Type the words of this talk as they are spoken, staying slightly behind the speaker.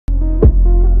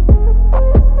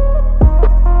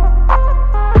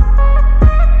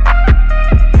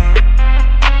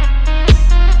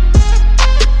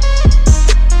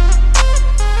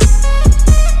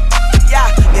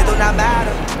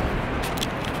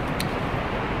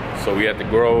So we at the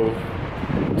Grove,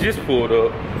 just pulled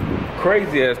up.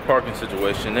 Crazy ass parking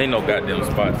situation. Ain't no goddamn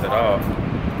spots at all.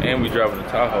 And we driving a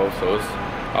Tahoe, so it's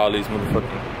all these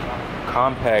motherfucking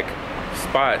compact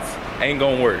spots. Ain't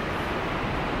gonna work.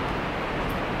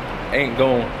 Ain't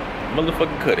gonna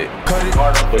motherfucking cut it.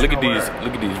 But look at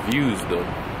these views though.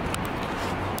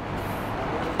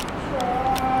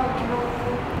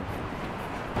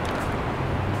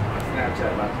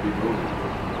 Snapchat about to be moving.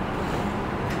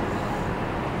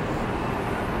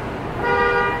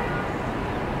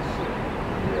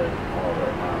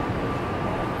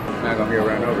 It's not gonna be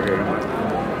around over here, huh?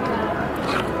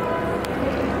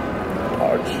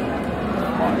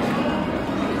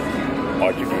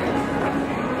 Arch again.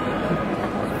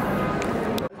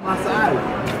 My side.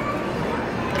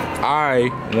 I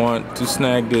want to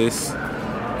snag this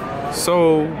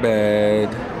so bad.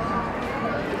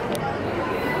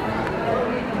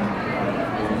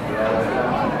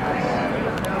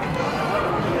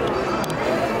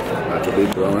 About to be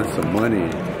throwing some money.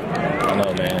 I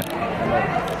know, man.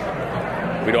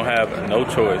 We don't have no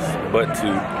choice but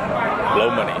to blow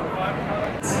money.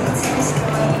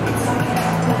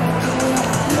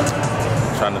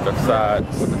 Trying to decide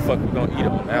what the fuck we're gonna eat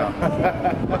on now.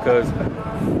 Because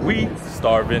we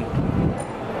starving. I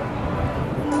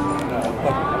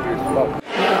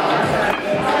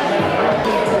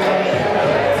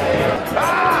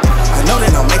know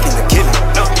that I'm making a killing.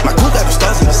 My crew got the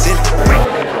stars in the ceiling.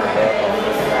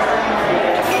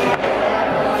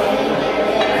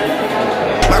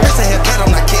 My wrist a Hellcat,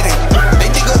 I'm not kidding. They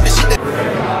dig up the shit that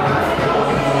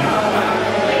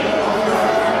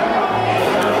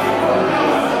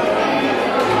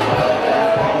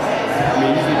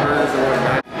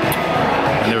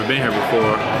I've never been here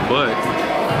before, but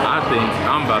I think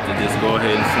I'm about to just go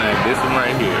ahead and snag this one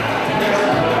right here.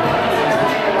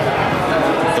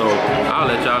 So I'll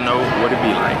let y'all know what it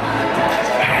be like.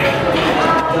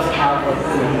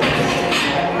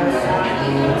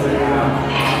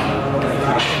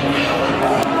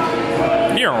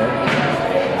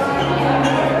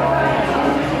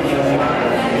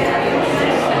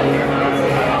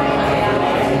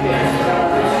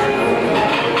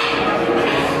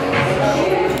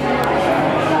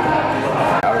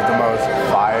 That was the most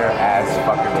fire ass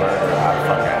fucking burger I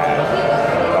fucking had.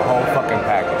 The whole fucking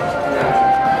package.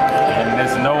 And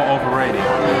there's no overrating.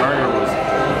 The burger was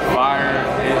fire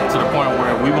to the point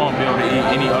where we won't be able to eat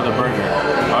any other burger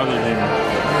other than,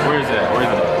 where is that? Where is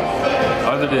it?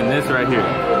 Other than this right here.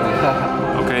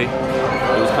 Okay?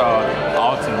 It was called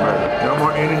Alton Burger. No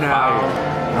more In-N-Out.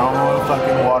 No more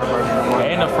fucking Whataburger. No more.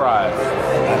 And the fries.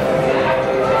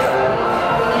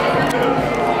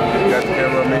 You got the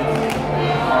camera on me?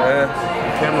 Yeah.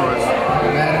 Camera is.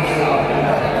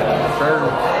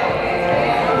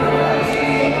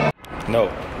 No,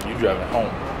 you driving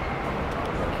home.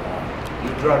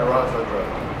 You drive the Ross, I drive.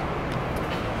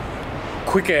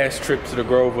 Quick ass trip to the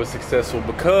Grove was successful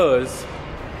because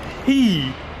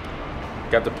he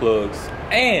got the plugs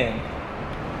and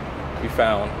we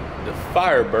found the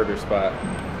fire burger spot.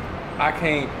 I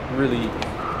can't really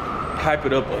hype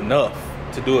it up enough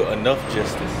to do it enough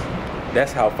justice.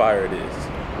 That's how fire it is.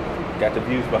 Got the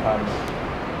views behind me.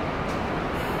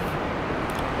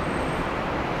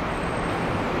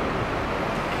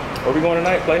 Where we going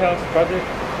tonight? Playhouse? Project?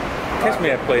 Catch me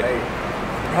at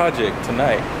Project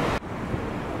tonight.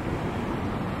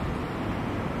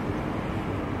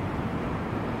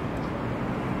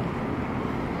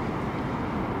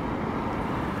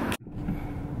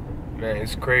 Man,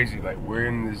 it's crazy. Like, we're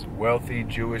in this wealthy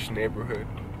Jewish neighborhood.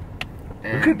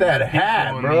 Look at that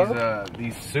hat, bro.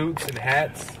 These suits and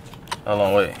hats. Hold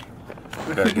on, wait.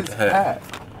 Gotta get the hat.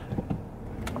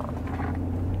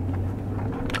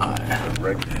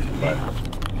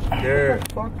 They're, What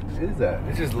the fuck is that?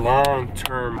 it's just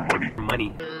long-term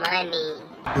money.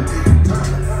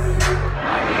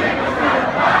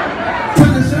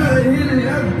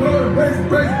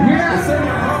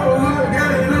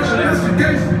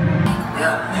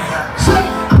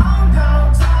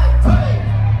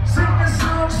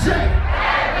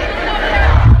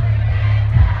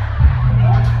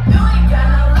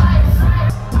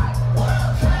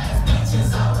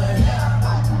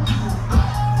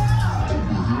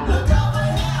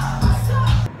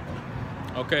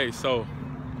 Okay, so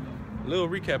little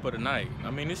recap of the night.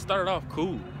 I mean, it started off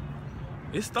cool.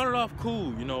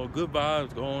 You know, good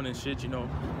vibes going and shit, you know.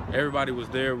 Everybody was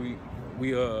there. We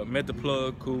met the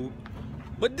plug, cool.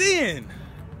 But then,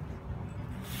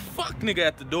 fuck nigga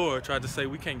at the door tried to say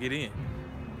we can't get in.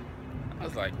 I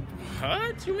was like,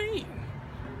 what you mean?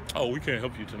 Oh, we can't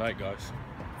help you tonight, guys.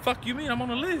 Fuck you mean? I'm on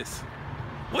the list.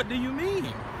 What do you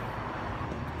mean?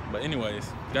 But anyways,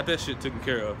 got that shit taken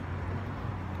care of.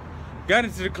 Got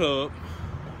into the club,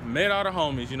 met all the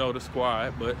homies, you know, the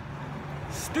squad, but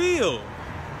still.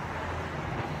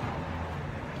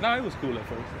 Nah, it was cool at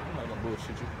first. I'm not gonna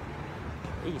bullshit you.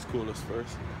 It was cool at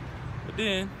first. But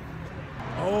then,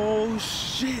 oh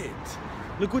shit.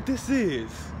 Look what this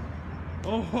is.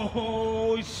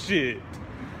 Oh shit.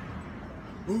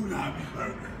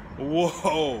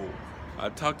 Whoa. I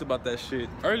talked about that shit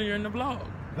earlier in the vlog.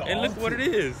 And look what it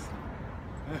is.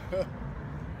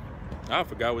 I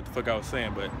forgot what the fuck I was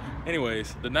saying, but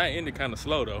anyways, the night ended kind of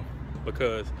slow though,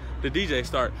 because the DJ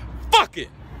started fucking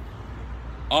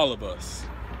all of us.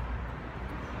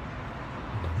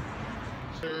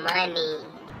 Money.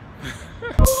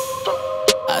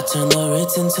 I turn the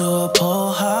Ritz into a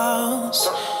pool house.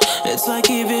 It's like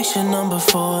eviction number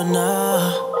 4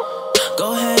 now.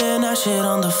 Go ahead and dash it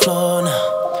on the floor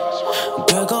now.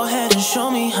 Girl, go ahead and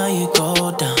show me how you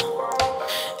go down.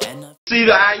 See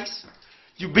the ice?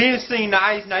 You been seeing the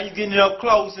ice, now you getting it up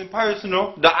close and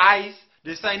personal. The ice.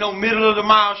 This ain't no middle of the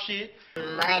mile shit.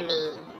 Money.